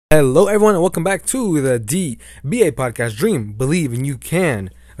Hello, everyone, and welcome back to the DBA podcast. Dream, believe, and you can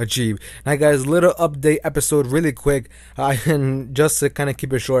achieve. Now, guys, little update episode, really quick. And just to kind of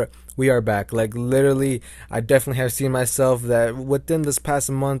keep it short, we are back. Like, literally, I definitely have seen myself that within this past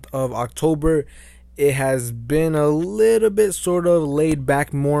month of October, it has been a little bit sort of laid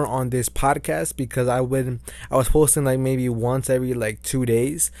back more on this podcast because I was posting like maybe once every like 2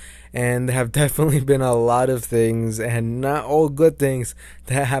 days, and there have definitely been a lot of things, and not all good things,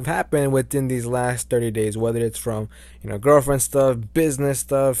 that have happened within these last 30 days, whether it's from girlfriend stuff, business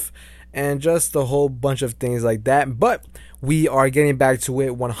stuff, and just a whole bunch of things like that. But we are getting back to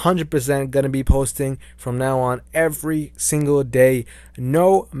it. 100% gonna be posting from now on every single day,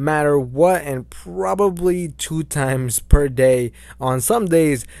 no matter what, and probably 2 times per day on some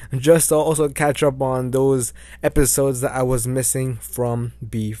days, just to also catch up on those episodes that I was missing from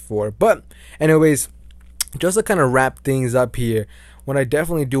before. But anyways, just to kind of wrap things up here, what I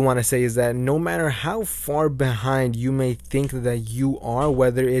definitely do want to say is that no matter how far behind you may think that you are,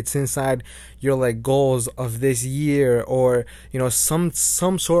 whether it's inside your like goals of this year or some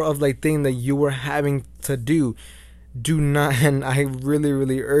sort of like thing that you were having to do not, and I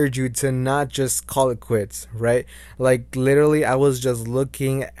really urge you to not just call it quits, right? Like, literally, I was just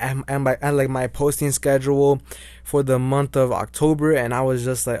looking at like my posting schedule for the month of October, and I was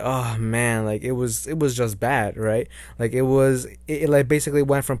just like, oh man, like it was just bad, right? Like it like basically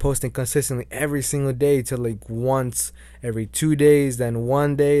went from posting consistently every single day to like once every 2 days, then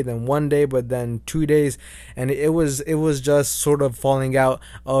 1 day, then 1 day, but then 2 days, and it was just sort of falling out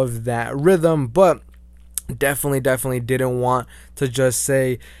of that rhythm. But definitely didn't want to just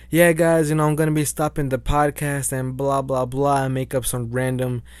say, yeah guys, I'm gonna be stopping the podcast and blah blah blah and make up some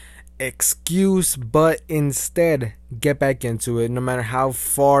random excuse, but instead get back into it. No matter how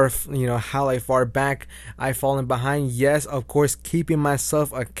far far back I've fallen behind, yes, of course, keeping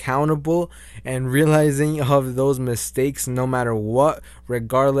myself accountable and realizing of those mistakes no matter what,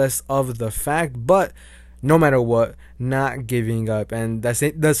 regardless of the fact, but no matter what, not giving up. And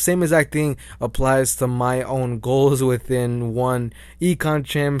the same exact thing applies to my own goals within one econ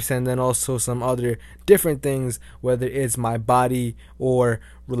champs, and then also some other different things, whether it's my body or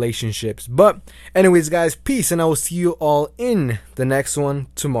relationships. But anyways, guys, peace, and I will see you all in the next one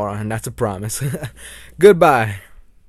tomorrow, and that's a promise. Goodbye.